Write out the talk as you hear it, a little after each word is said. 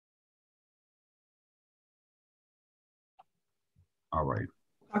All right.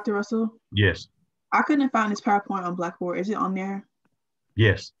 Dr. Russell, Yes. I couldn't find this PowerPoint on Blackboard. Is it on there?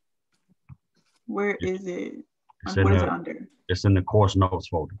 Yes. Where is it? It's Like, in what is it the under? it's in the course notes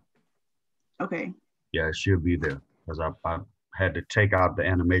folder. Okay. Yeah, it should be there because I had to take out the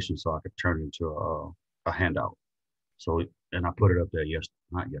animation so I could turn it into a handout. So and I put it up there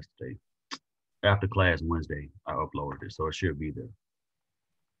not yesterday. After class Wednesday, I uploaded it, so it should be there.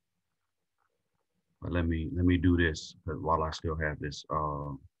 But let me do this while I still have this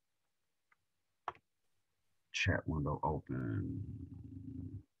chat window open.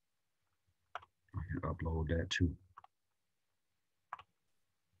 I can upload that too.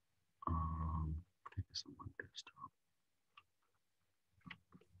 I think it's on my desktop.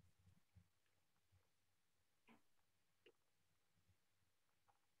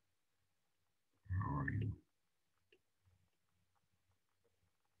 Where are you?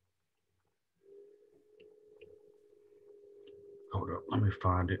 Hold up, let me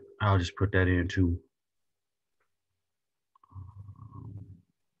find it. I'll just put that in too.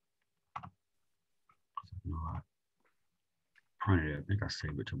 No, I printed it. I think I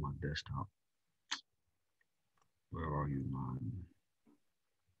saved it to my desktop. Where are you, man?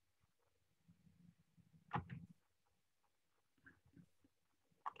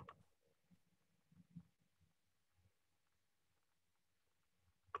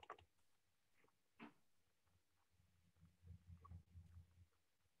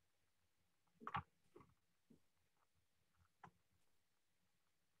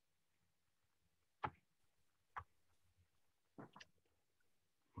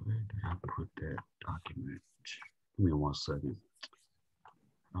 Where did I put that document? Give me 1 second.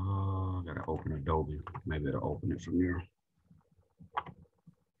 I gotta open Adobe. Maybe it'll open it from here.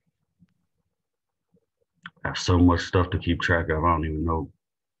 I have so much stuff to keep track of. I don't even know.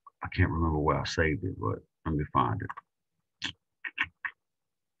 I can't remember where I saved it, but let me find it.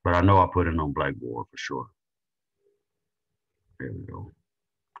 But I know I put it on Blackboard for sure. There we go.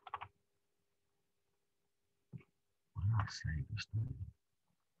 Where did I save this thing?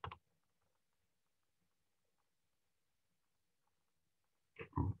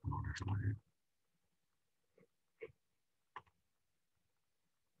 Oh, no, that's not it.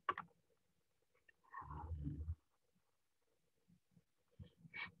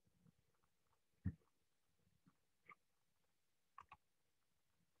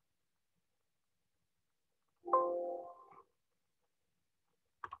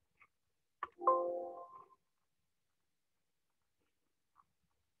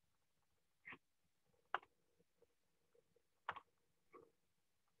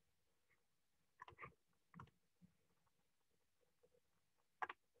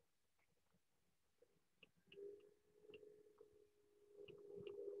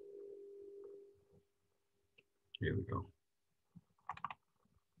 Here we go.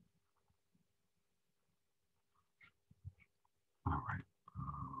 All right.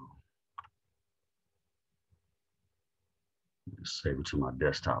 Just save it to my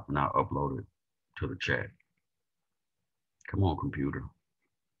desktop and I'll upload it to the chat. Come on, computer.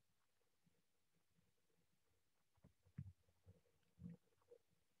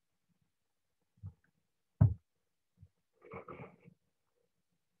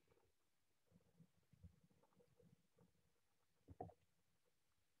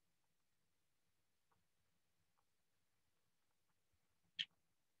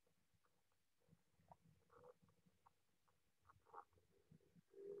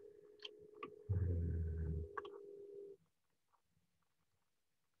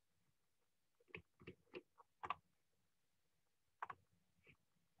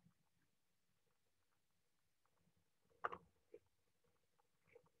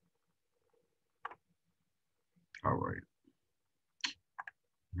 All right.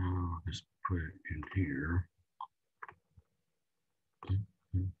 Now just put it in here.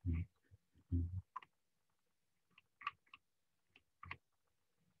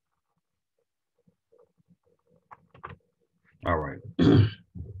 All right.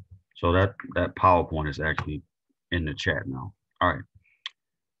 So that PowerPoint is actually in the chat now. All right.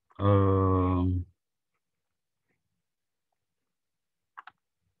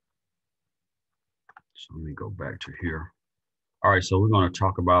 So let me go back to here. All right, so we're going to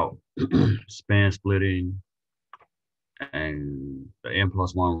talk about span splitting and the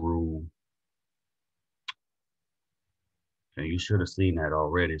N+1 rule. And you should have seen that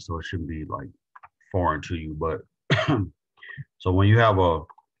already, so it shouldn't be like foreign to you. But so when you have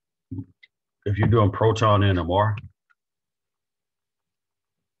if you're doing proton NMR,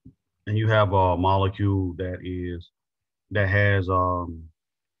 and you have a molecule that has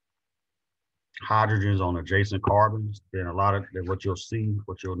hydrogens on adjacent carbons, then a lot of what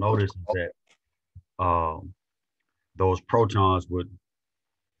you'll notice is that those protons would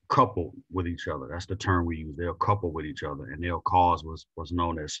couple with each other. That's the term we use. They'll couple with each other, and they'll cause what's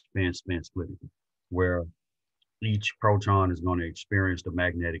known as spin-spin splitting, where each proton is going to experience the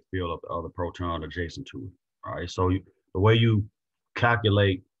magnetic field of the other proton adjacent to it. All right. So the way you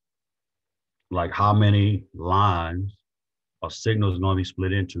calculate like how many lines a signal is going to be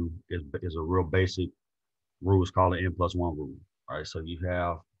split into is a real basic rule. It's called the n+1 rule. All right. So you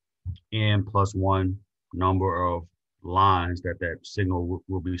have n+1 number of lines that signal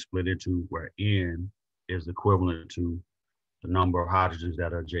will be split into, where n is equivalent to the number of hydrogens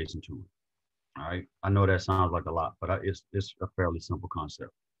that are adjacent to it. All right. I know that sounds like a lot, but it's a fairly simple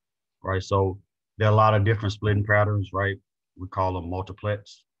concept. Right. So there are a lot of different splitting patterns, right? We call them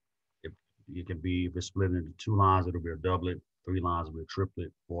multiplets. It can be, if it's split into 2 lines, it'll be a doublet, 3 lines will be a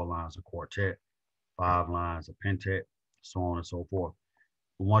triplet, 4 lines a quartet, 5 lines a pentet, so on and so forth.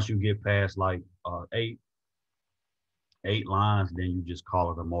 But once you get past like eight lines, then you just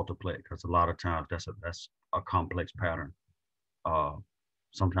call it a multiplet, because a lot of times that's a complex pattern.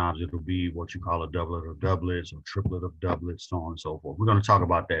 Sometimes it'll be what you call a doublet of doublets or triplet of doublets, so on and so forth. We're going to talk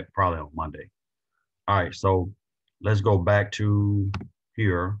about that probably on Monday. All right, so let's go back to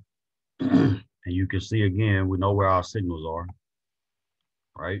here. And you can see again, we know where our signals are,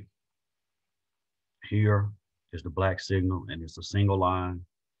 right? Here is the black signal, and it's a single line.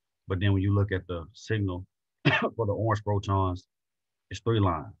 But then when you look at the signal for the orange protons, it's 3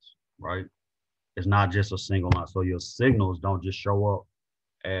 lines, right? It's not just a single line. So your signals don't just show up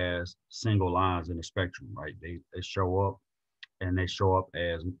as single lines in the spectrum, right? They show up, and they show up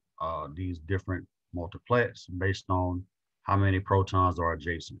as these different multiplets based on how many protons are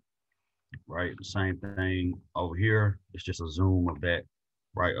adjacent, right? The same thing over here. It's just a zoom of that,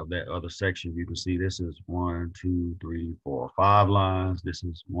 right, of that other section. You can see this is 1, 2, 3, 4, 5 lines. This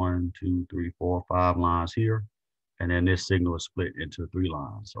is 1, 2, 3, 4, 5 lines here. And then this signal is split into 3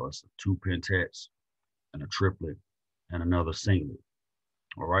 lines. So it's 2 pentets and a triplet and another singlet.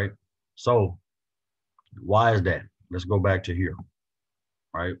 All right. So why is that? Let's go back to here,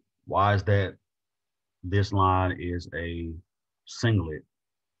 right? Why is that this line is a singlet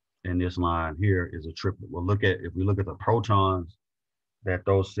and this line here is a triplet? Well, if we look at the protons that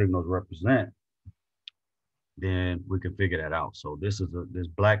those signals represent, then we can figure that out. So this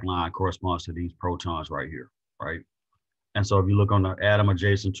black line corresponds to these protons right here, right? And so if you look on the atom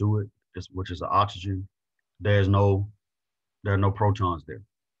adjacent to it, which is an oxygen, there are no protons there,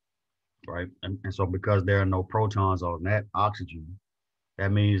 right? And so because there are no protons on that oxygen,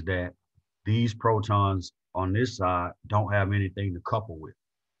 that means that these protons on this side don't have anything to couple with.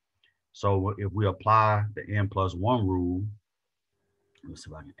 So if we apply the n+1 rule, let's see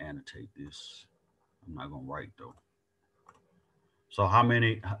if I can annotate this. I'm not going to write though. So how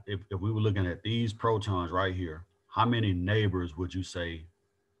many, if we were looking at these protons right here, how many neighbors would you say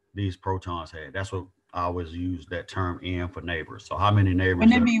these protons had? That's what I always use that term N for neighbors. So how many neighbors?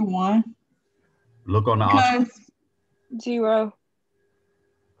 Wouldn't it be 1? Look on the oxygen. 0.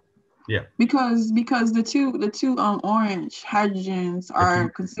 Yeah. Because the two orange hydrogens are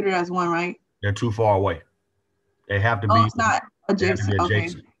considered as 1, right? They're too far away. They have to be. Oh, it's not adjacent.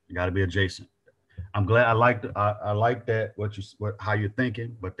 Adjacent. Okay. You got to be adjacent. I'm glad. I like that how you're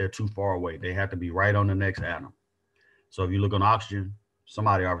thinking, but they're too far away. They have to be right on the next atom. So if you look on oxygen,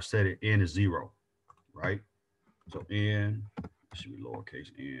 somebody already said it. N is 0, right? So N should be lowercase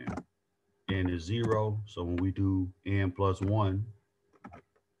n. N is 0. So when we do n+1,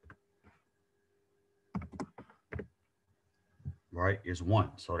 right, is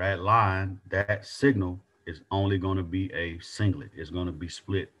 1. So that line, that signal is only going to be a singlet. It's going to be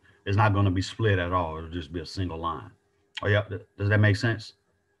split. It's not going to be split at all. It'll just be a single line. Oh yeah, does that make sense?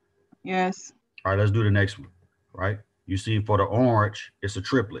 Yes. All right, let's do the next one, right? You see for the orange, it's a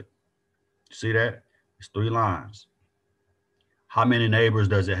triplet. See that? It's 3 lines. How many neighbors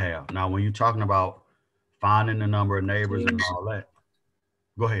does it have? Now, when you're talking about finding the number of neighbors and all that,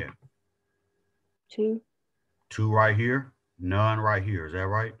 go ahead. 2. 2 right here, none right here. Is that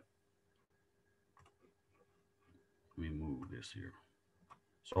right? Let me move this here.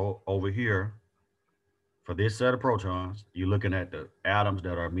 So over here, for this set of protons, you're looking at the atoms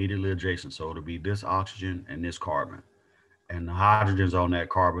that are immediately adjacent. So it'll be this oxygen and this carbon. And the hydrogens on that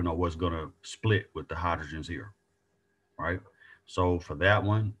carbon are what's going to split with the hydrogens here, right? So for that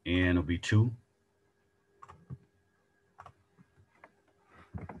one, N will be 2.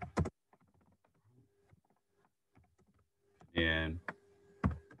 And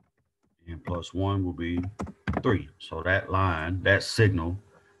N+1 will be 3. So that line, that signal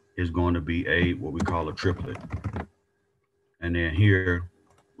is going to be what we call a triplet. And then here,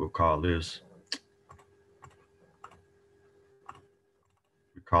 we'll call this,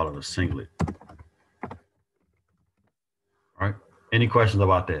 we call it a singlet. All right. Any questions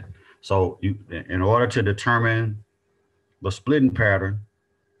about that? So you, in order to determine the splitting pattern,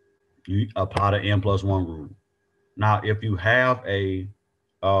 you apply the n+1 rule. Now, if you have a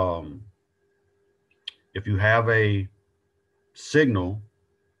signal,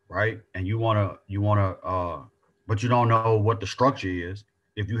 right, and but you don't know what the structure is,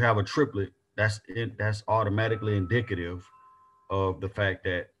 if you have a triplet, that's automatically indicative of the fact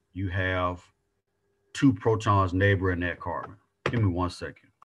that you have two protons neighboring that carbon. Give me 1 second.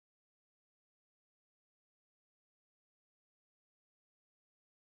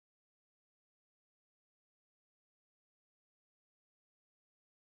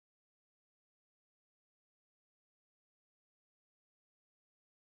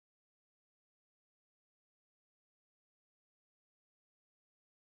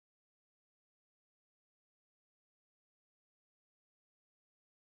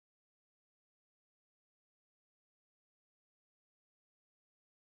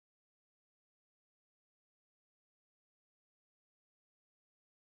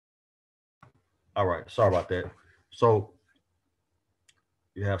 All right, sorry about that. So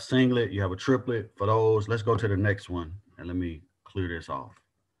you have singlet, you have a triplet. For those, let's go to the next one and let me clear this off.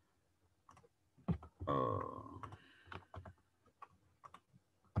 All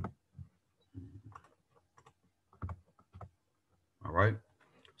right,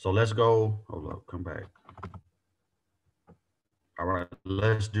 so let's go, hold up, come back. All right,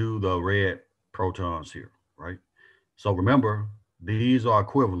 let's do the red protons here, right? So remember, these are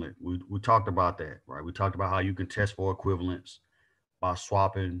equivalent. We talked about that, right? We talked about how you can test for equivalence by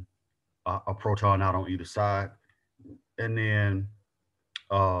swapping a proton out on either side, and then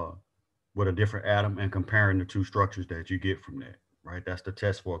with a different atom and comparing the two structures that you get from that, right? That's the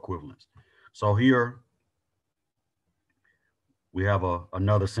test for equivalence. So here we have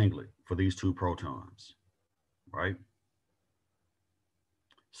another singlet for these two protons, right?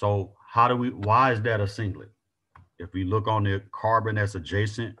 So why is that a singlet? If we look on the carbon that's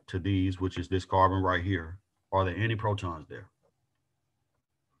adjacent to these, which is this carbon right here, are there any protons there?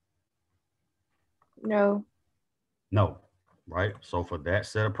 No. No, right? So for that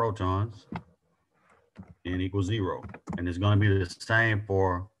set of protons, n equals 0. And it's going to be the same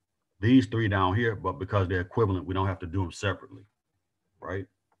for these three down here, but because they're equivalent, we don't have to do them separately, right?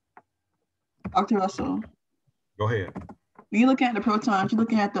 Dr. Russell. Go ahead. When you're looking at the protons, you're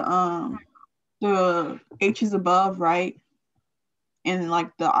looking at the H's above, right? And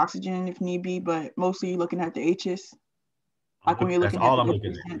like the oxygen if need be, but mostly you're looking at the H's. Like when you're looking that's all at I'm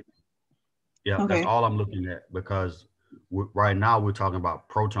looking at. Yeah, okay. That's all I'm looking at, because right now we're talking about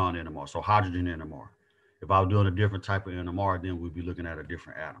proton NMR, so hydrogen NMR. If I was doing a different type of NMR, then we'd be looking at a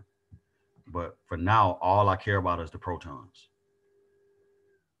different atom. But for now, all I care about is the protons.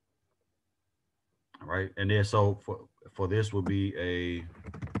 All right, and then so for this will be a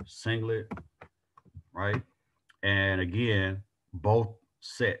singlet, right? And again, both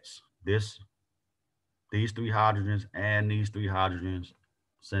sets, these three hydrogens and these three hydrogens,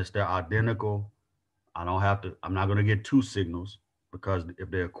 since they're identical, I'm not going to get two signals, because if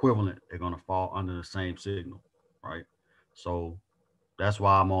they're equivalent, they're going to fall under the same signal, right? So that's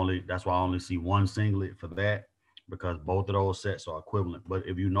why I only see one singlet for that, because both of those sets are equivalent. But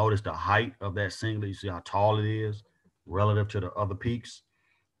if you notice the height of that singlet, you see how tall it is relative to the other peaks,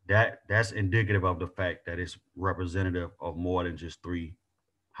 that's indicative of the fact that it's representative of more than just three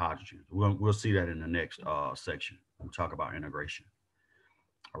hydrogens. We'll see that in the next section. We'll talk about integration.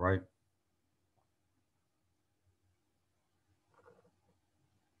 All right.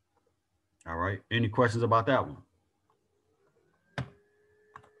 All right. Any questions about that one?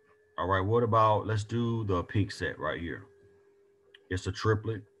 All right. What about, let's do the pink set right here. It's a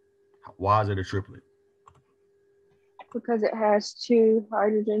triplet. Why is it a triplet? Because it has two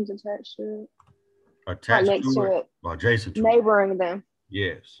hydrogens attached to it. Attached to it, or adjacent to it? Neighboring them.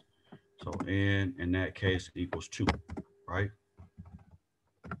 Yes. So N in that case equals 2, right?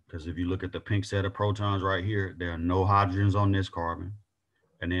 Because if you look at the pink set of protons right here, there are no hydrogens on this carbon.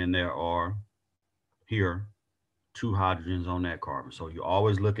 And then there are here 2 hydrogens on that carbon. So you're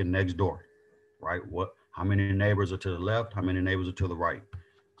always looking next door, right? How many neighbors are to the left? How many neighbors are to the right?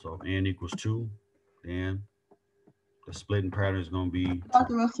 So if N equals 2, then the splitting pattern is going to be.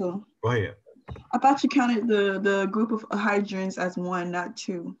 Dr. Russell. Go ahead. I thought you counted the group of hydrogens as 1, not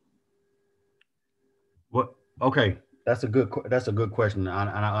 2. What? Okay, that's a good question, and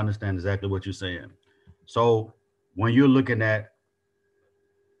I understand exactly what you're saying. So when you're looking at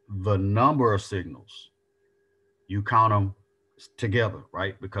the number of signals, you count them together,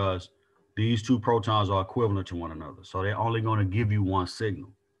 right? Because these two protons are equivalent to one another. So they're only going to give you one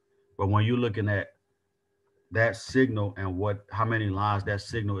signal. But when you're looking at that signal and how many lines that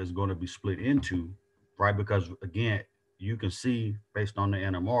signal is going to be split into, right? Because again, you can see based on the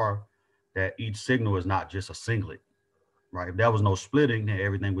NMR that each signal is not just a singlet, right? If there was no splitting, then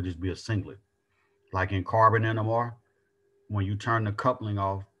everything would just be a singlet. Like in carbon NMR, when you turn the coupling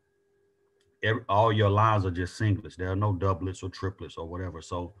off, all your lines are just singlets. There are no doublets or triplets or whatever.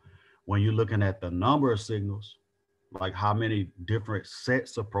 So when you're looking at the number of signals, like how many different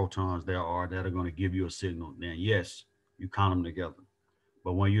sets of protons there are that are going to give you a signal, then yes, you count them together.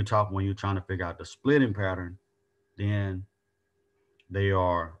 But when you're trying to figure out the splitting pattern, then they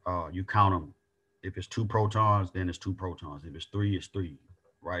are, you count them. If it's two protons, then it's two protons. If it's three, it's three,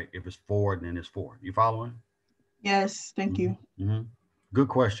 right? If it's four, then it's four. You following? Yes, thank you. Mm-hmm. Good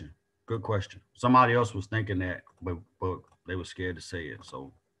question. Good question. Somebody else was thinking that, but they were scared to say it.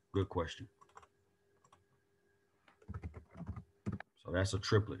 So good question. So that's a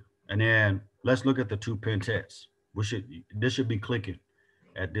triplet. And then let's look at the two pentets. This should be clicking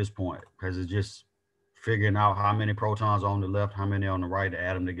at this point because it's just figuring out how many protons on the left, how many on the right,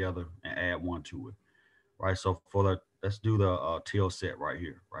 add them together and add one to it. Right. So let's do the tail set right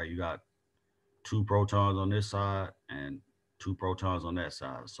here. Right. You got two protons on this side and two protons on that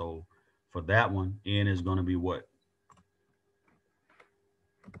side. So for that one, N is going to be what?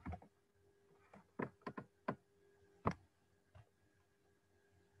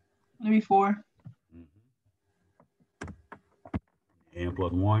 Maybe 4. N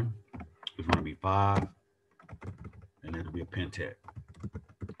plus 1 is going to be 5, and it'll be a pentet.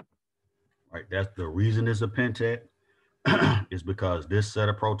 Right, that's the reason it's a pentet is because this set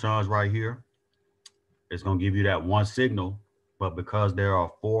of protons right here is going to give you that one signal, but because there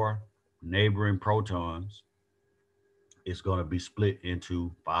are 4 neighboring protons, it's going to be split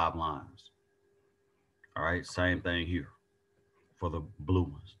into 5 lines. All right, same thing here for the blue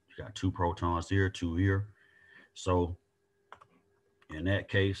ones. You got 2 protons here, 2 here. So in that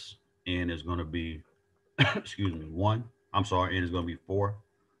case, N is going to be, excuse me, 1. I'm sorry, N is going to be 4.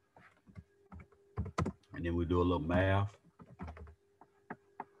 And then we do a little math.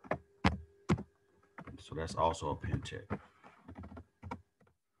 So that's also a pentet.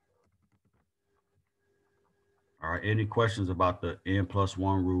 All right, any questions about the N plus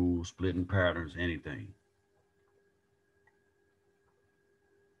 1 rule, splitting patterns, anything?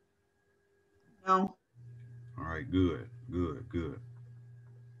 No. All right, good.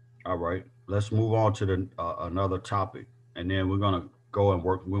 All right, let's move on to the another topic, and then we're gonna go and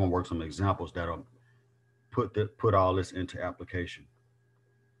work. We're gonna work some examples that'll put all this into application.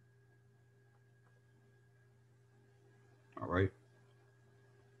 All right.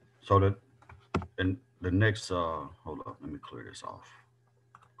 So the next hold up, let me clear this off.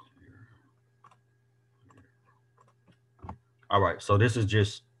 All right, so this is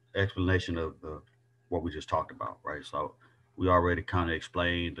just explanation of what we just talked about, right? So we already kind of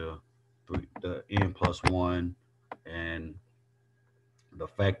explained the N plus 1 and the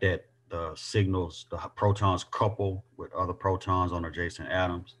fact that the signals, the protons couple with other protons on adjacent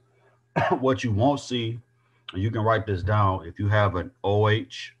atoms. What you won't see, and you can write this down, if you have an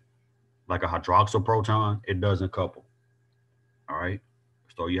OH, like a hydroxyl proton, it doesn't couple. All right.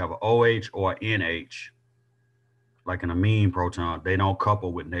 So you have an OH or NH, like an amine proton, they don't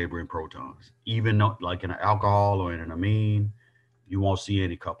couple with neighboring protons. Even though, like in an alcohol or in an amine, you won't see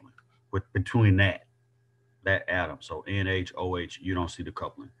any coupling between that atom. So NH, OH, you don't see the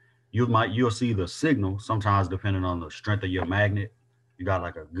coupling. You'll see the signal sometimes depending on the strength of your magnet. You got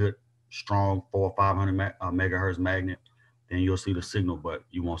like a good strong 400 or 500 megahertz magnet, then you'll see the signal, but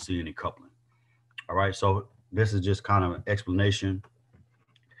you won't see any coupling. All right, so this is just kind of an explanation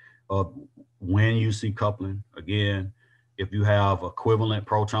of when you see coupling. Again, if you have equivalent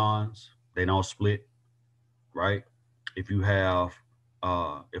protons, they don't split, right? If you have,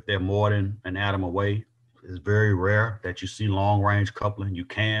 if they're more than an atom away, it's very rare that you see long range coupling. You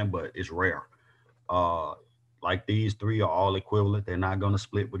can, but it's rare. Like these 3 are all equivalent. They're not going to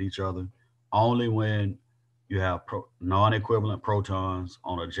split with each other. Only when you have non-equivalent protons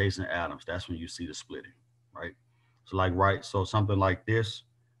on adjacent atoms, that's when you see the splitting, right? So so something like this,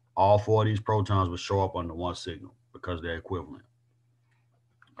 all 4 of these protons will show up on the one signal because they're equivalent.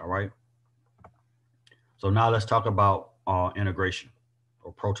 All right. So now let's talk about integration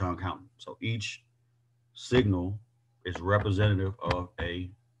or proton counting. So each signal is representative of a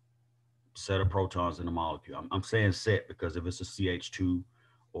set of protons in the molecule. I'm saying set because if it's a CH2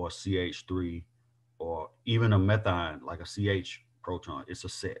 or a CH3 or even a methine, like a CH proton. It's a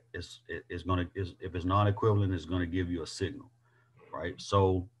set. If it's non-equivalent, it's gonna give you a signal, right?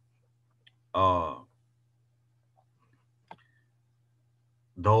 So uh,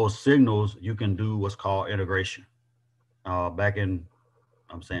 those signals you can do what's called integration. Back in,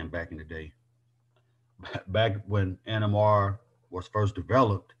 I'm saying back in the day, back when NMR was first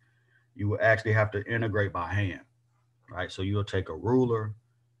developed, you would actually have to integrate by hand, right? So you'll take a ruler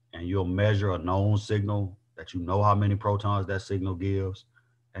and you'll measure a known signal that you know how many protons that signal gives,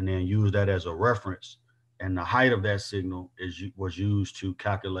 and then use that as a reference. And the height of that signal was used to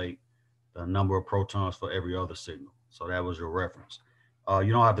calculate the number of protons for every other signal. So that was your reference.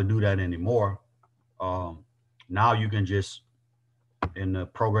 You don't have to do that anymore. Um, Now you can just, in the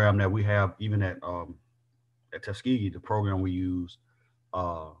program that we have, even at Tuskegee, the program we use,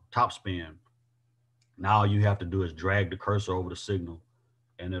 Topspin. Now all you have to do is drag the cursor over the signal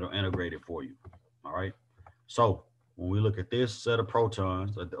and it'll integrate it for you. All right. So when we look at this set of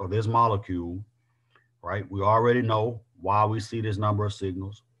protons or this molecule, right, we already know why we see this number of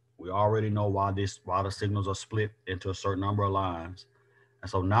signals. We already know why the signals are split into a certain number of lines.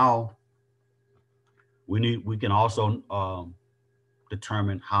 And so now we can also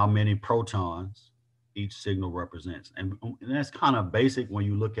determine how many protons each signal represents. And that's kind of basic when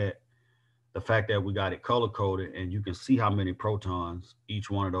you look at the fact that we got it color coded and you can see how many protons each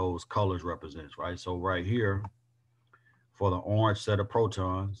one of those colors represents, right? So right here, for the orange set of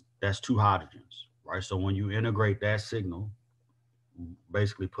protons, that's 2 hydrogens, right? So when you integrate that signal,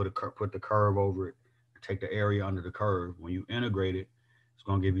 basically put the curve over it, take the area under the curve. When you integrate it, it's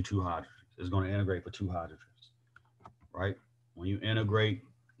going to give you 2 hydrogens. It's going to integrate for 2 hydrogens, right? When you integrate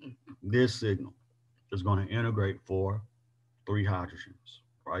this signal, it's going to integrate for 3 hydrogens,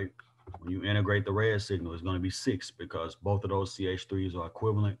 right? When you integrate the red signal, it's going to be 6 because both of those CH3s are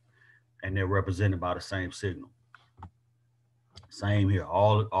equivalent and they're represented by the same signal. Same here.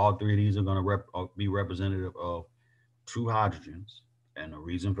 All 3 of these are going to be representative of 2 hydrogens. And the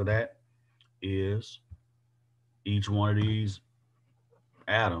reason for that is each one of these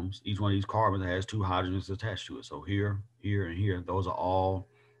atoms, each one of these carbons has 2 hydrogens attached to it. So here, here, and here, those are all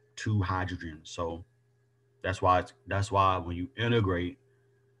 2 hydrogens. So that's why when you integrate,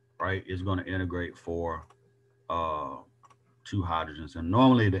 right, it's going to integrate for 2 hydrogens. And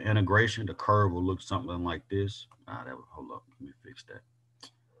normally the integration, the curve will look something like this. Hold up, let me fix that.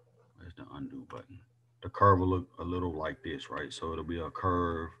 Where's the undo button? The curve will look a little like this, right? So it'll be a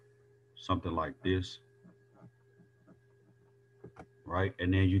curve, something like this, right?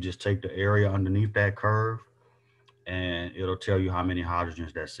 And then you just take the area underneath that curve and it'll tell you how many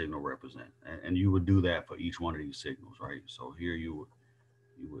hydrogens that signal represent. And you would do that for each one of these signals, right? So here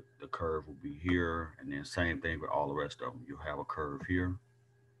the curve will be here, and then same thing with all the rest of them. You'll have a curve here.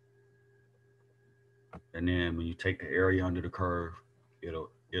 And then when you take the area under the curve, it'll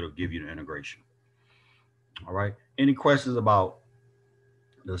give you the integration. All right. Any questions about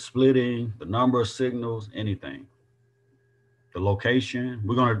the splitting, the number of signals, anything? The location.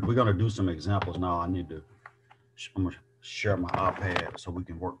 We're gonna do some examples now. I'm gonna share my iPad so we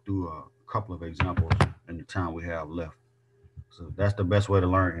can work through a couple of examples in the time we have left. So that's the best way to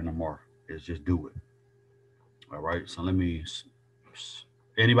learn NMR is just do it. All right. So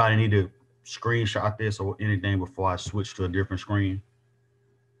anybody need to screenshot this or anything before I switch to a different screen?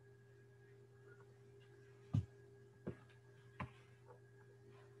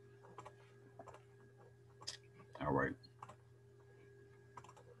 All right.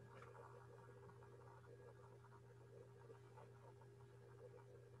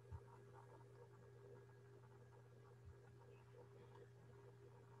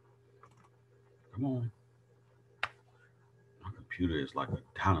 Come on. My computer is like a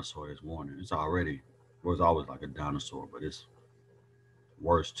dinosaur this morning. It was always like a dinosaur, but it's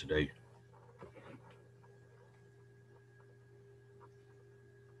worse today.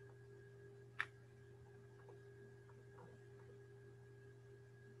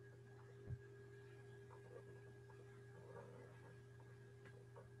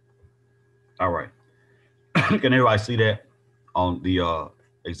 All right. Can everybody see that on the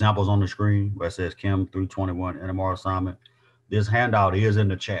examples on the screen where it says CHEM 321 NMR assignment? This handout is in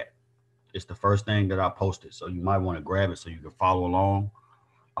the chat. It's the first thing that I posted, so you might want to grab it so you can follow along,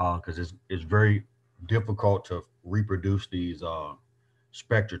 because it's very difficult to reproduce these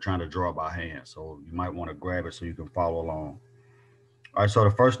spectra trying to draw by hand. So you might want to grab it so you can follow along. All right. So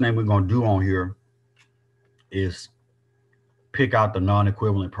the first thing we're going to do on here is pick out the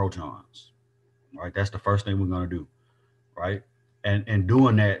non-equivalent protons. All right. That's the first thing we're going to do. Right. And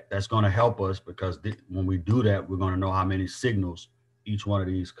doing that, that's going to help us because when we do that, we're going to know how many signals each one of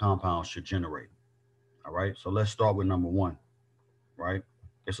these compounds should generate. All right. So let's start with number 1. right?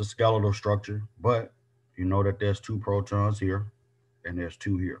 It's a skeletal structure, but you know that there's 2 protons here and there's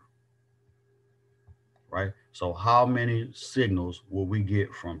 2 here, right? So how many signals will we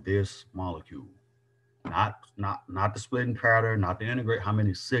get from this molecule? Not the splitting pattern, not the integrate. How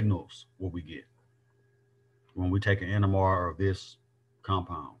many signals will we get when we take an NMR of this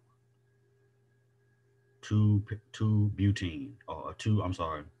compound? 2 butene, or 2, I'm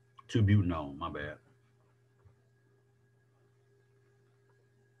sorry, 2 butanol, my bad.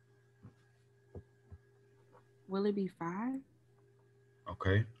 Will it be 5?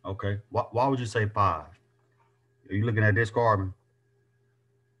 Okay. Why would you say 5? Are you looking at this carbon?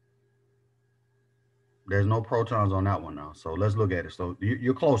 There's no protons on that one now. So let's look at it. So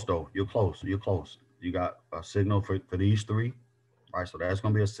you're close though. You're close. You got a signal for these 3. All right, so that's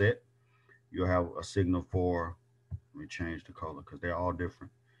going to be a set. You'll have a signal for, let me change the color because they're all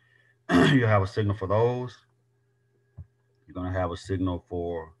different. You'll have a signal for those. You're going to have a signal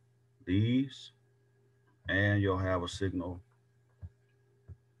for these. And you'll have a signal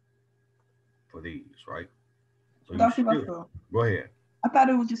for these, right? So Dr. Russell, go ahead. I thought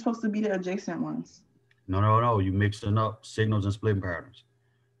it was just supposed to be the adjacent ones. No. You're mixing up signals and splitting patterns.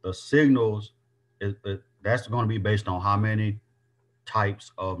 The signals, that's going to be based on how many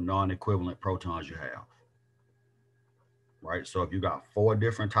types of non-equivalent protons you have, right? So if you got 4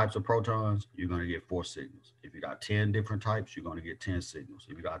 different types of protons, you're going to get 4 signals. If you got 10 different types, you're going to get 10 signals.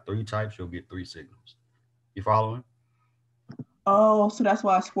 If you got 3 types, you'll get 3 signals. You following? Oh, so that's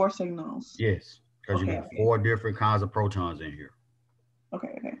why it's 4 signals. Yes, because you got 4 different kinds of protons in here.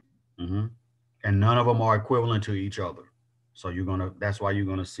 Okay. Mm-hmm. And none of them are equivalent to each other. So that's why you're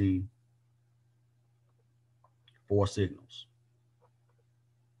gonna see 4 signals.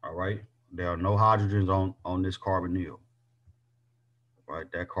 All right. There are no hydrogens on this carbonyl. Right.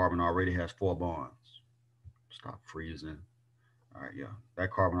 That carbon already has 4 bonds. Stop freezing. All right, yeah.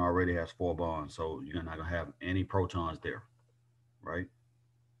 That carbon already has 4 bonds. So you're not gonna have any protons there. Right?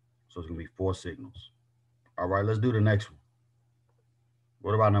 So it's gonna be 4 signals. All right, let's do the next one.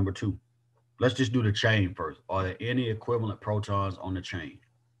 What about number 2? Let's just do the chain first. Are there any equivalent protons on the chain?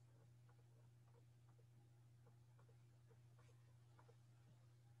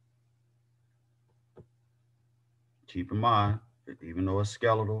 Keep in mind, even though it's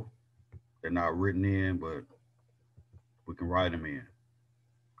skeletal, they're not written in, but we can write them in.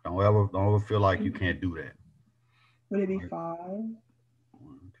 Don't ever feel like you can't do that. Would it be 5? 1,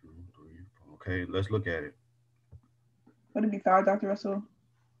 2, 3, 4. Okay, let's look at it. Would it be 5, Dr. Russell?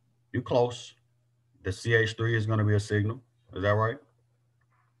 You're close. The CH3 is going to be a signal. Is that right?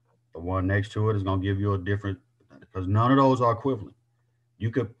 The one next to it is going to give you a different, because none of those are equivalent.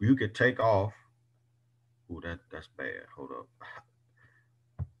 You could take off. Ooh, that's bad. Hold up.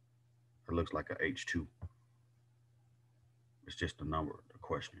 It looks like a H2. It's just the number, the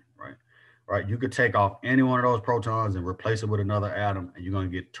question, right? Right. You could take off any one of those protons and replace it with another atom, and you're going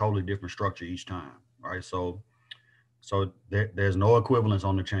to get totally different structure each time, right? So there's no equivalence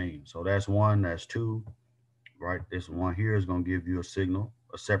on the chain. So that's 1, that's 2, right? This one here is going to give you a signal,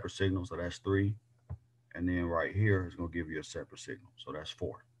 a separate signal. So that's 3. And then right here is going to give you a separate signal. So that's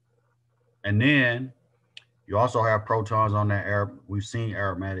 4. And then you also have protons on that air. We've seen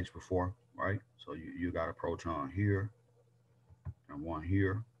aromatics before, right? So you got a proton here and 1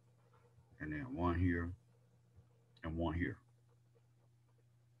 here, and then 1 here and 1 here,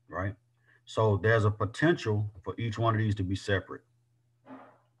 right? So there's a potential for each one of these to be separate,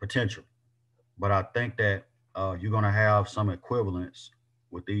 potential. But I think that you're going to have some equivalence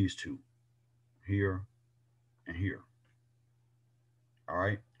with these 2, here and here. All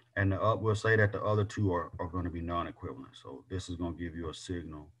right. And we'll say that the other 2 are going to be non-equivalent. So this is going to give you a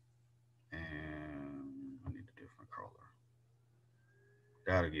signal. And I need a different color.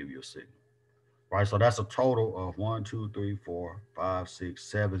 That'll give you a signal. Right. So that's a total of 1, 2, 3, 4, 5, 6,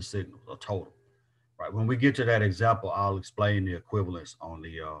 7 signals, a total. Right. When we get to that example, I'll explain the equivalence on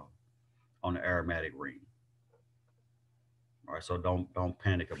the aromatic ring. All right. So don't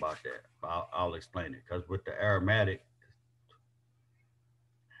panic about that. I'll explain it, because with the aromatic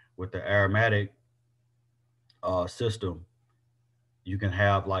system, you can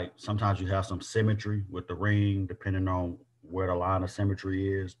have, like, sometimes you have some symmetry with the ring depending on where the line of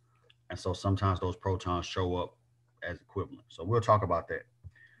symmetry is. And so sometimes those protons show up as equivalent. So we'll talk about that.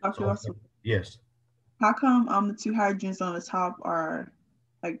 Dr. Russell? Yes. How come the 2 hydrogens on the top are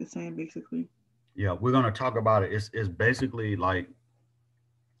like the same, basically? Yeah, we're going to talk about it. It's basically like,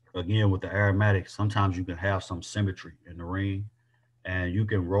 again, with the aromatic, sometimes you can have some symmetry in the ring, and you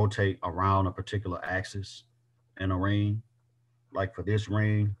can rotate around a particular axis in a ring. Like for this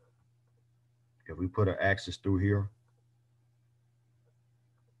ring, if we put an axis through here,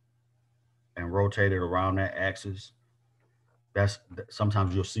 and rotate it around that axis,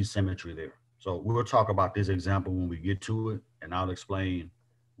 sometimes you'll see symmetry there. So we'll talk about this example when we get to it, and I'll explain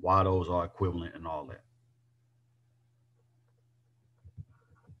why those are equivalent and all that.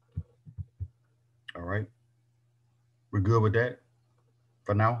 All right. We're good with that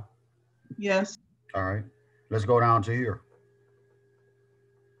for now? Yes. All right. Let's go down to here.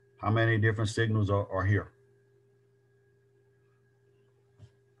 How many different signals are here?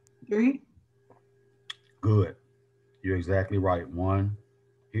 3. Good. You're exactly right. One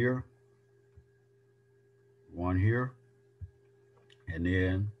here, one here, and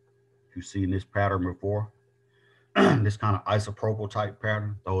then you've seen this pattern before, this kind of isopropyl type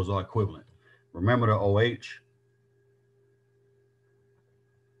pattern. Those are equivalent. Remember the OH?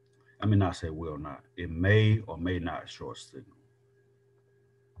 I mean, not say will not. It may or may not show a signal.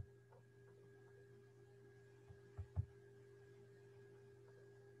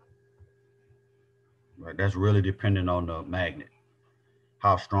 Right. That's really dependent on the magnet,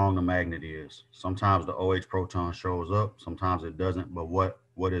 how strong the magnet is. Sometimes the OH proton shows up, sometimes it doesn't. But what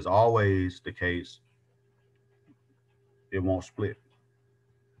is always the case, it won't split.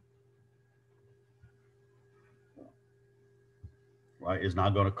 Right? It's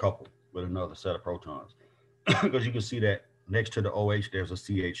not going to couple with another set of protons because you can see that next to the OH there's a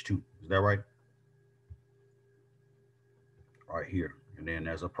CH2. Is that right? Right here, and then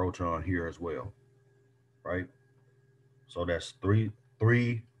there's a proton here as well. Right? So that's three,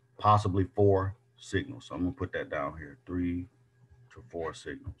 possibly 4 signals. So I'm gonna put that down here. 3 to 4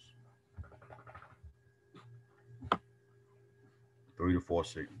 signals. 3 to 4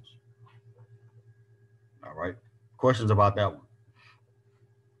 signals. All right. Questions about that one?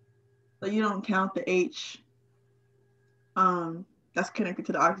 So you don't count the H that's connected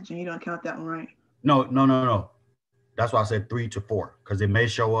to the oxygen. You don't count that one, right? No. That's why I said 3 to 4, because it may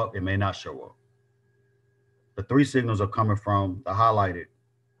show up, it may not show up. The 3 signals are coming from the highlighted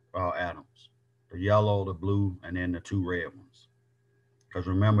atoms, the yellow, the blue, and then the 2 red ones. Because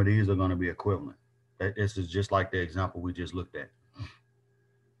remember, these are going to be equivalent. This is just like the example we just looked at.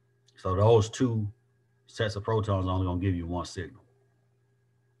 So those 2 sets of protons are only going to give you 1 signal.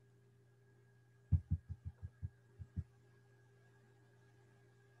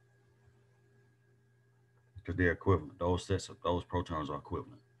 Because they're equivalent. Those sets of those protons are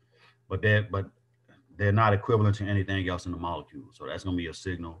equivalent. But they're not equivalent to anything else in the molecule. So that's going to be a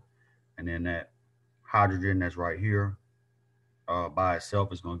signal. And then that hydrogen that's right here by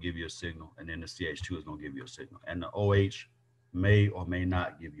itself is going to give you a signal. And then the CH2 is going to give you a signal. And the OH may or may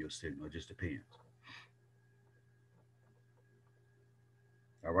not give you a signal. It just depends.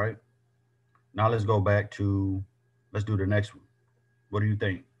 All right. Now let's go back to, let's do the next one. What do you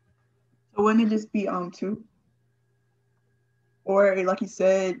think? So wouldn't it just be 2? Or like you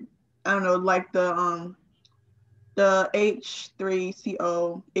said, I don't know, like the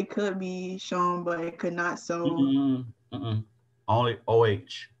H3CO, it could be shown, but it could not. So only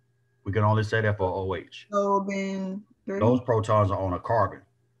OH. We can only say that for OH. So then 3. Those protons are on a carbon.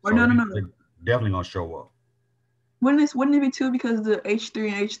 Or so no. they're definitely gonna show up. Wouldn't it be 2 because the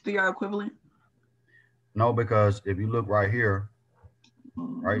H3 and H3 are equivalent? No, because if you look right here,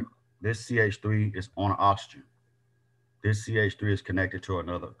 right, this CH3 is on oxygen. This CH3 is connected to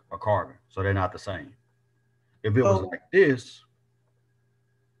a carbon, so they're not the same. If it was like this,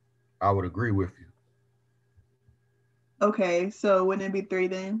 I would agree with you. Okay, so wouldn't it be 3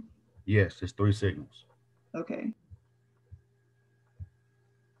 then? Yes, it's 3 signals. Okay.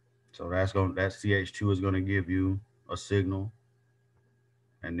 So that CH2 is going to give you a signal,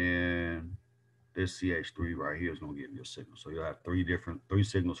 and then this CH3 right here is going to give you a signal. So you'll have 3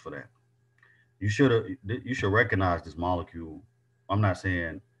 signals for that. You should recognize this molecule. I'm not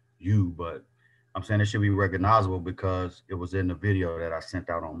saying you, but I'm saying it should be recognizable because it was in the video that I sent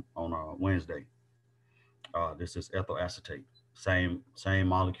out on Wednesday. This is ethyl acetate, same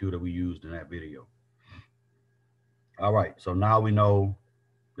molecule that we used in that video. All right, so now we know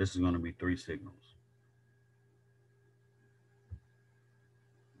this is going to be 3 signals.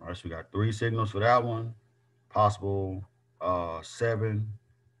 All right, so we got 3 signals for that one, possible 7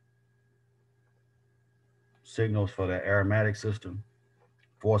 signals for the aromatic system,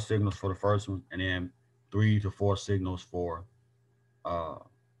 4 signals for the first one, and then 3 to 4 signals for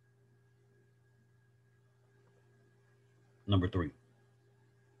number 3.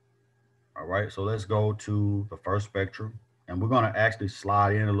 All right, so let's go to the first spectrum, and we're going to actually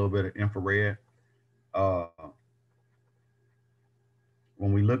slide in a little bit of infrared.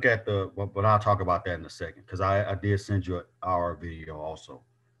 When we look at but I'll talk about that in a second, because I did send you our video also.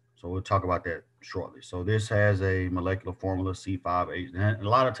 So we'll talk about that shortly. So this has a molecular formula C5H, and a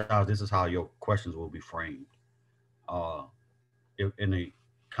lot of times this is how your questions will be framed. Uh, in a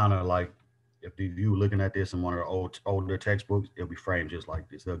kind of like if you were looking at this in one of the older textbooks, it'll be framed just like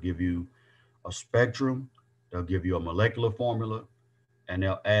this. They'll give you a spectrum, they'll give you a molecular formula, and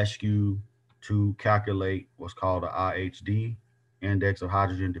they'll ask you to calculate what's called the IHD, index of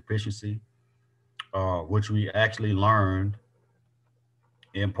hydrogen deficiency, which we actually learned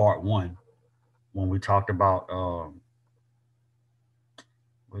in part one when we talked about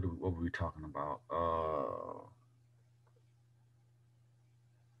what were we talking about?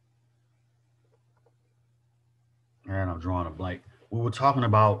 And I'm drawing a blank. We were talking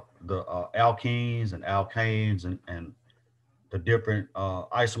about the alkenes and alkanes and the different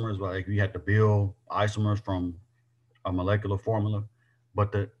isomers. Like we had to build isomers from a molecular formula,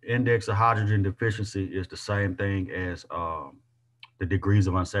 but the index of hydrogen deficiency is the same thing as the degrees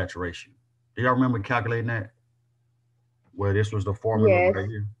of unsaturation. Do y'all remember calculating that? Where this was the formula Yes. right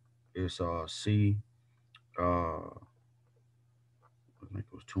here. It's C. I think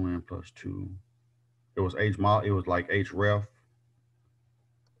it was 2n plus 2. It was it was like H ref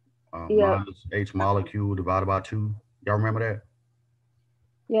Yep. minus H molecule divided by 2. Y'all remember that?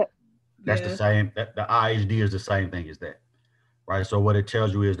 Yep. That's the Yes. same. The IHD is the same thing as that, right? So what it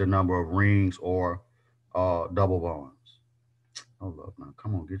tells you is the number of rings or double bonds. Hold up now.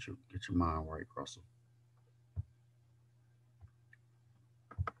 Come on, get your mind right, Russell.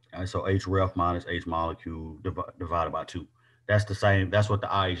 All right, so H ref minus H molecule divided by 2. That's the same. That's what the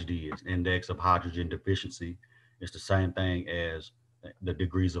IHD is. Index of hydrogen deficiency. It's the same thing as the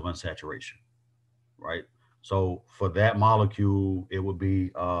degrees of unsaturation, right? So for that molecule, it would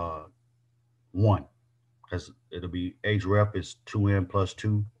be 1 because it'll be H ref is 2n plus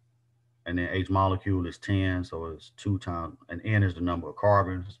 2, and then H molecule is 10, so it's 2 times, and N is the number of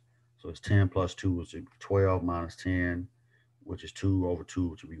carbons, so it's 10 plus 2, which is 12 minus 10, which is 2 over 2,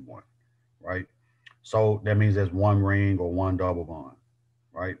 which would be 1, right? So that means there's 1 ring or 1 double bond,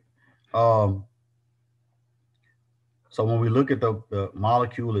 right? Um, so when we look at the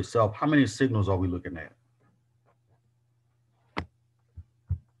molecule itself, how many signals are we looking at?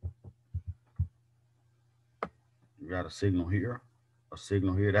 We got a signal here, a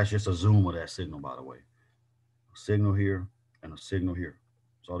signal here. That's just a zoom of that signal, by the way. A signal here and a signal here.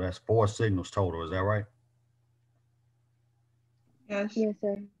 So that's 4 signals total. Is that right? Yes. Yes,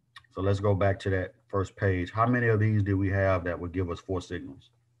 sir. So let's go back to that first page. How many of these did we have that would give us 4 signals?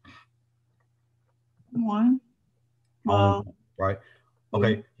 1. Only Well, one, right? Yeah.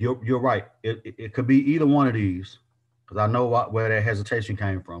 Okay, you're right. It could be either one of these because I know where that hesitation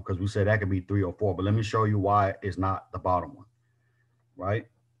came from because we said that could be 3 or 4. But let me show you why it's not the bottom one, right?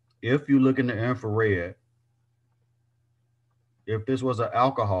 If you look in the infrared, if this was an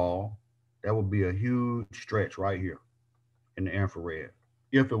alcohol, that would be a huge stretch right here in the infrared.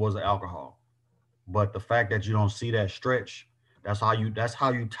 If it was an alcohol, but the fact that you don't see that stretch, that's how you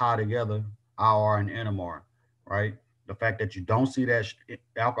tie together IR and NMR, right? The fact that you don't see that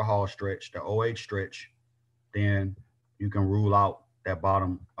alcohol stretch, the OH stretch, then you can rule out that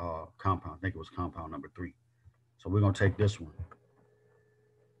bottom compound. I think it was compound number 3. So we're gonna take this one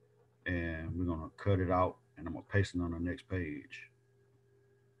and we're gonna cut it out, and I'm gonna paste it on the next page.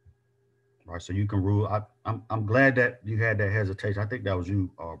 Right, so you can rule. I'm glad that you had that hesitation. I think that was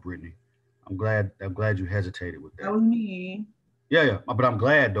you, Brittany. I'm glad you hesitated with that that. was me. Yeah, but I'm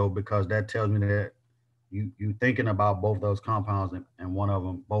glad though because that tells me that you thinking about both those compounds and one of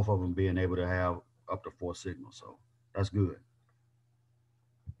them, both of them being able to have up to 4 signals. So that's good.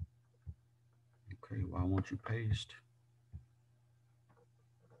 Okay, why won't you paste?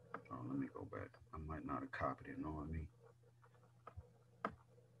 Oh, let me go back. I might not have copied it, knowing me.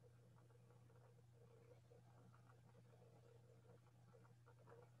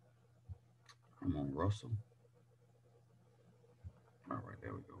 Come on, Russell. All right,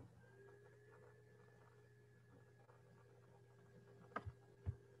 there we go.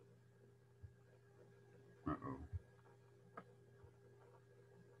 Uh-oh.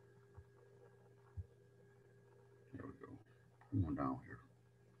 There we go. Come on down here.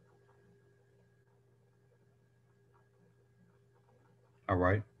 All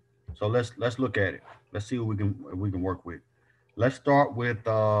right. So let's look at it. Let's see what we can work with. Let's start with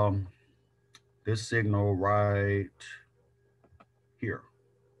this signal right here,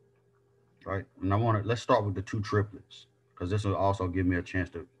 right? And let's start with the 2 triplets because this will also give me a chance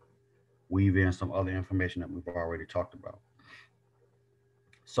to weave in some other information that we've already talked about.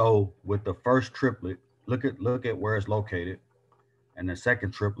 So with the first triplet, look at where it's located, and the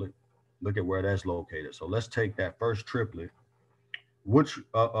second triplet, look at where that's located. So let's take that first triplet Which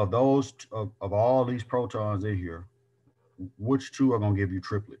of those of all these protons in here, which two are going to give you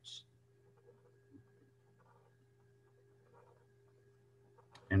triplets?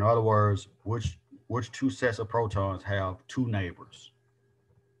 In other words, which two sets of protons have two neighbors?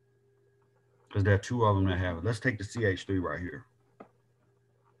 Because there are two of them that have it. Let's take the CH3 right here.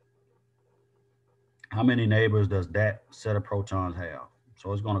 How many neighbors does that set of protons have?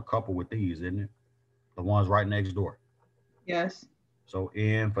 So it's going to couple with these, isn't it? The ones right next door. Yes. So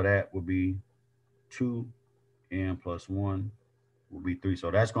N for that would be 2, N plus 1 will be 3.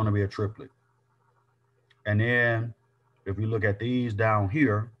 So that's going to be a triplet. And then if we look at these down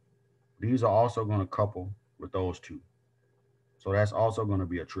here, these are also going to couple with those two. So that's also going to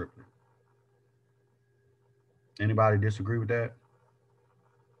be a triplet. Anybody disagree with that?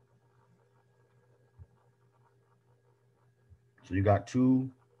 So you got two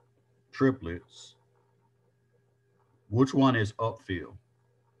triplets. Which one is upfield?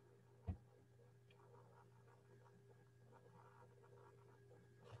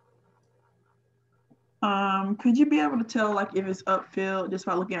 Could you be able to tell like if it's upfield just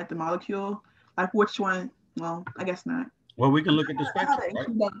by looking at the molecule? Like which one? Well, I guess not. Well, we can look at the spectrum, right?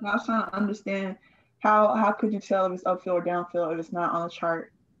 I was trying to understand how could you tell if it's upfield or downfield if it's not on the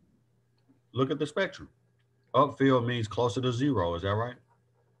chart? Look at the spectrum. Upfield means closer to zero, is that right?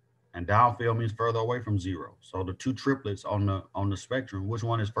 And downfield means further away from zero. So the two triplets on the spectrum, which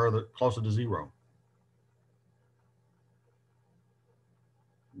one is further closer to zero?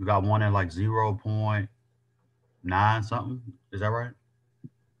 We got one at like 0.9 something. Is that right?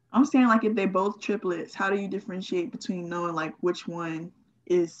 I'm saying like if they both triplets, how do you differentiate between knowing like which one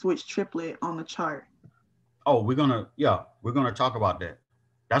is which triplet on the chart? Oh, we're gonna talk about that.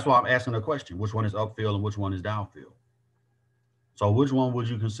 That's why I'm asking the question: which one is upfield and which one is downfield? So which one would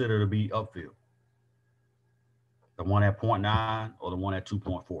you consider to be upfield? The one at 0.9 or the one at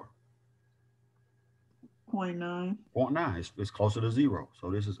 2.4? 0.9. 0.9. It's closer to zero. So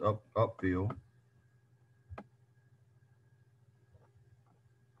this is upfield.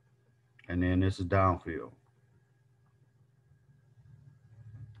 And then this is downfield.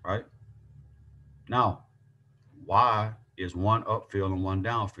 Right? Now, why is one upfield and one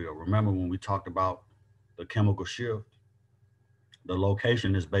downfield? Remember when we talked about the chemical shift, the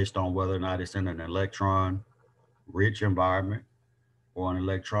location is based on whether or not it's in an electron rich environment or an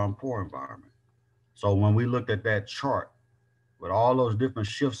electron poor environment. So when we looked at that chart with all those different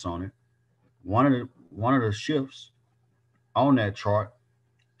shifts on it, one of the shifts on that chart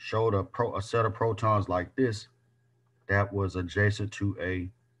showed a set of protons like this that was adjacent to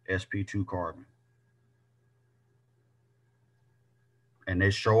a sp2 carbon. And they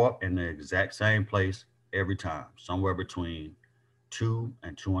show up in the exact same place every time, somewhere between 2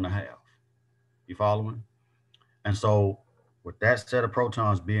 and 2.5. You following? And so with that set of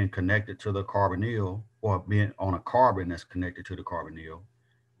protons being connected to the carbonyl or being on a carbon that's connected to the carbonyl,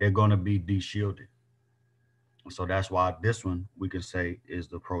 they're going to be deshielded. So that's why this one we can say is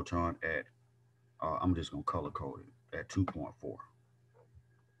the proton at, I'm just going to color code it, at 2.4.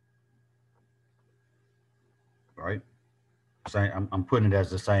 Right? I'm putting it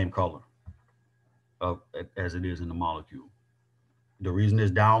as the same color as it is in the molecule. The reason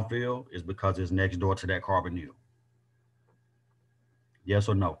it's downfield is because it's next door to that carbonyl. Yes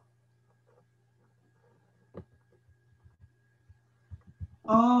or no?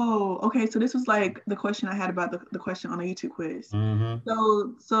 Oh, okay. So this was like the question I had about the question on the YouTube quiz. Mm-hmm.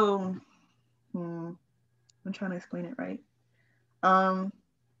 I'm trying to explain it right.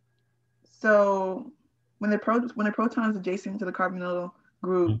 So when the proton is adjacent to the carbonyl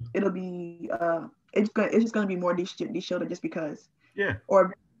group, Mm-hmm. it'll be it's just gonna be more deshielded just because. Yeah.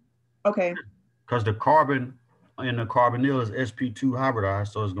 Or okay. Because the carbon in the carbonyl is sp2 hybridized,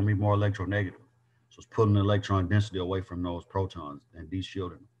 so it's going to be more electronegative. So it's pulling the electron density away from those protons and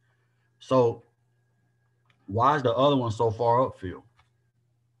deshielding them. So why is the other one so far upfield?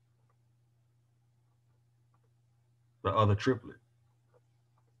 The other triplet.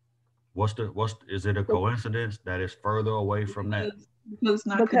 Is it a coincidence that it's further away from that? Because it's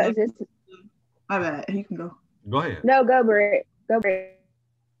not because connected. it's My bad. You can go. Go ahead. no go Britt. Go Britt.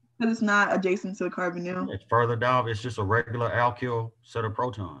 Because it's not adjacent to the carbonyl. It's further down. It's just a regular alkyl set of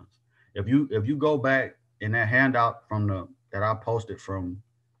protons. If you go back in that handout that I posted from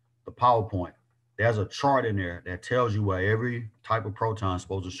the PowerPoint, there's a chart in there that tells you where every type of proton is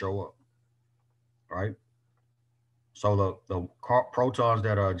supposed to show up. Right? So the protons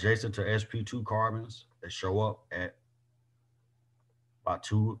that are adjacent to sp2 carbons, they show up at about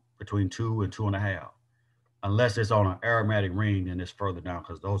between 2 and 2.5. Unless it's on an aromatic ring, then it's further down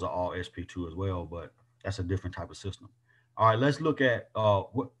because those are all sp2 as well, but that's a different type of system. All right, let's look at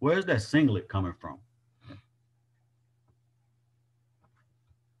where's that singlet coming from?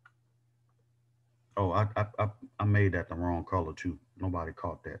 Oh, I made that the wrong color too. Nobody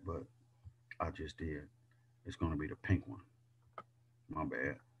caught that, but I just did. It's gonna be the pink one. My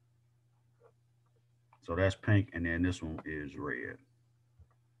bad. So that's pink, and then this one is red.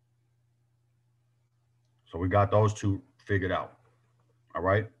 So we got those two figured out. All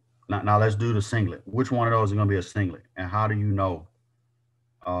right. Now let's do the singlet. Which one of those is gonna be a singlet? And how do you know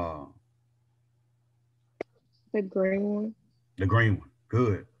uh The green one. the green one?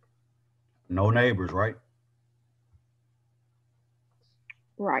 Good. No neighbors, right?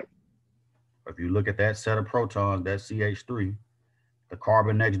 Right. If you look at that set of protons, that CH3, the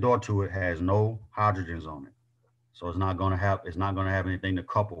carbon next door to it has no hydrogens on it. So it's not gonna have anything to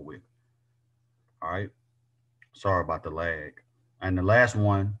couple with. All right. Sorry about the lag. And the last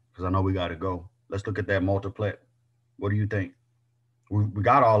one, because I know we gotta go. Let's look at that multiplet. What do you think? We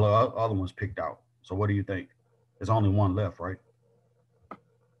got all the other ones picked out. So what do you think? There's only one left, right?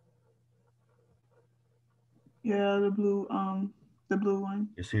 Yeah, the blue one.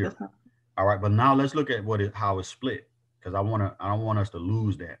 It's here. That's not, All right, but now let's look at how it's split, because I don't want us to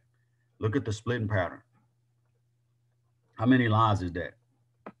lose that. Look at the splitting pattern. How many lines is that?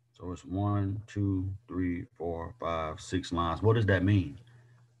 So it's 1, 2, 3, 4, 5, 6 lines. What does that mean?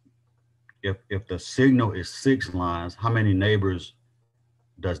 If the signal is 6 lines, how many neighbors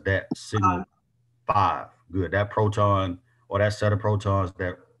does that signal? 5. Good. That proton or that set of protons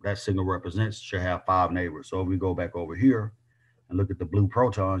that signal represents should have 5 neighbors. So if we go back over here and look at the blue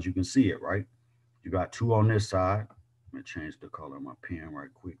protons, you can see it, right? You got 2 on this side. Let me change the color of my pen right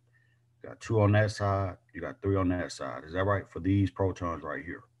quick. You got 2 on that side. You got 3 on that side. Is that right? For these protons right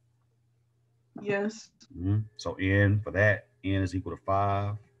here. yes. So N for that, N is equal to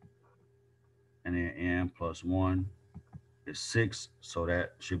 5. And then N plus 1 is 6. So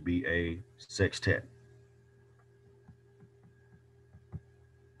that should be a sextet.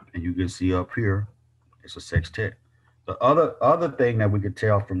 And you can see up here, it's a sextet. The other thing that we could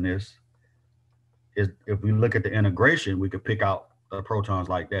tell from this is if we look at the integration, we could pick out the protons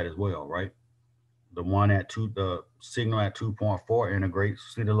like that as well, right? The one at the signal at 2.4 integrates.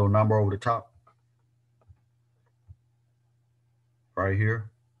 See the little number over the top right here?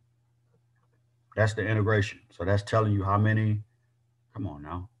 That's the integration. So that's telling you how many. Come on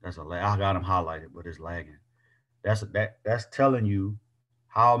now, that's a lag. I got them highlighted, but it's lagging. That's telling you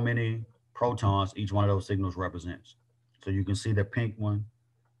how many protons each one of those signals represents. So you can see the pink one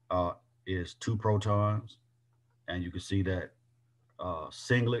uh, is 2 protons, and you can see that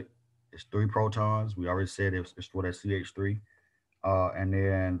singlet is 3 protons. We already said it's for that CH3. And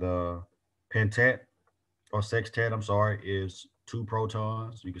then the pentet or sextet, I'm sorry, is 2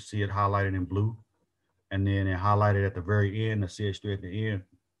 protons. You can see it highlighted in blue. And then it highlighted at the very end, the CH3 at the end,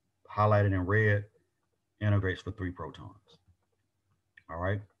 highlighted in red, integrates for 3 protons. All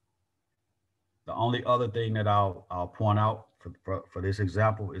right. The only other thing that I'll point out for this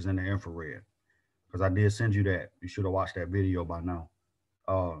example is in the infrared, because I did send you that. You should have watched that video by now.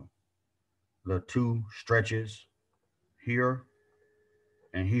 The 2 stretches here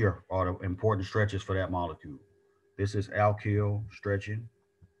and here are the important stretches for that molecule. This is alkyl stretching,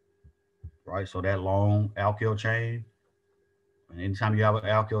 right? So that long alkyl chain, and anytime you have an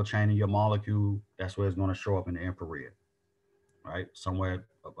alkyl chain in your molecule, that's where it's going to show up in the infrared, right? Somewhere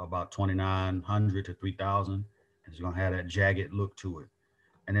about 2,900 to 3,000. It's going to have that jagged look to it.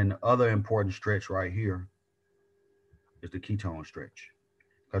 And then the other important stretch right here is the ketone stretch.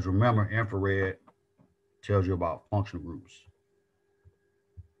 Because remember, infrared tells you about functional groups,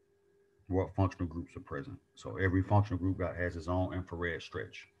 what functional groups are present. So every functional group has its own infrared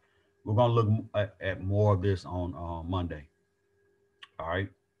stretch. We're going to look at more of this on Monday. All right.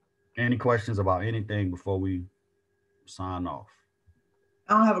 Any questions about anything before we sign off?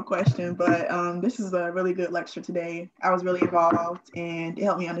 I don't have a question, but this is a really good lecture today. I was really involved, and it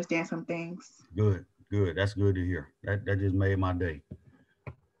helped me understand some things. Good. That's good to hear. That just made my day.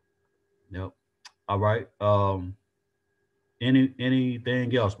 Yep. All right.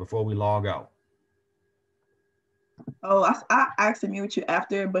 Anything else before we log out? Oh, I asked to mute you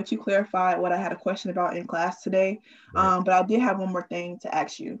after, but you clarified what I had a question about in class today. But I did have one more thing to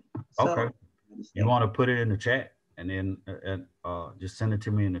ask you. So, okay. You want to put it in the chat and then just send it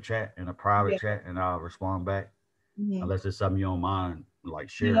to me in the chat, in a private chat, and I'll respond back. Unless it's something you don't mind, like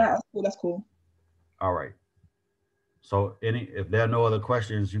sharing. Yeah, that's cool. All right. So if there are no other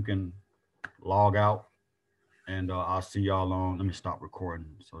questions, you can log out, and I'll see y'all on. Let me stop recording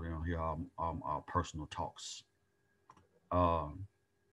so they don't hear our personal talks.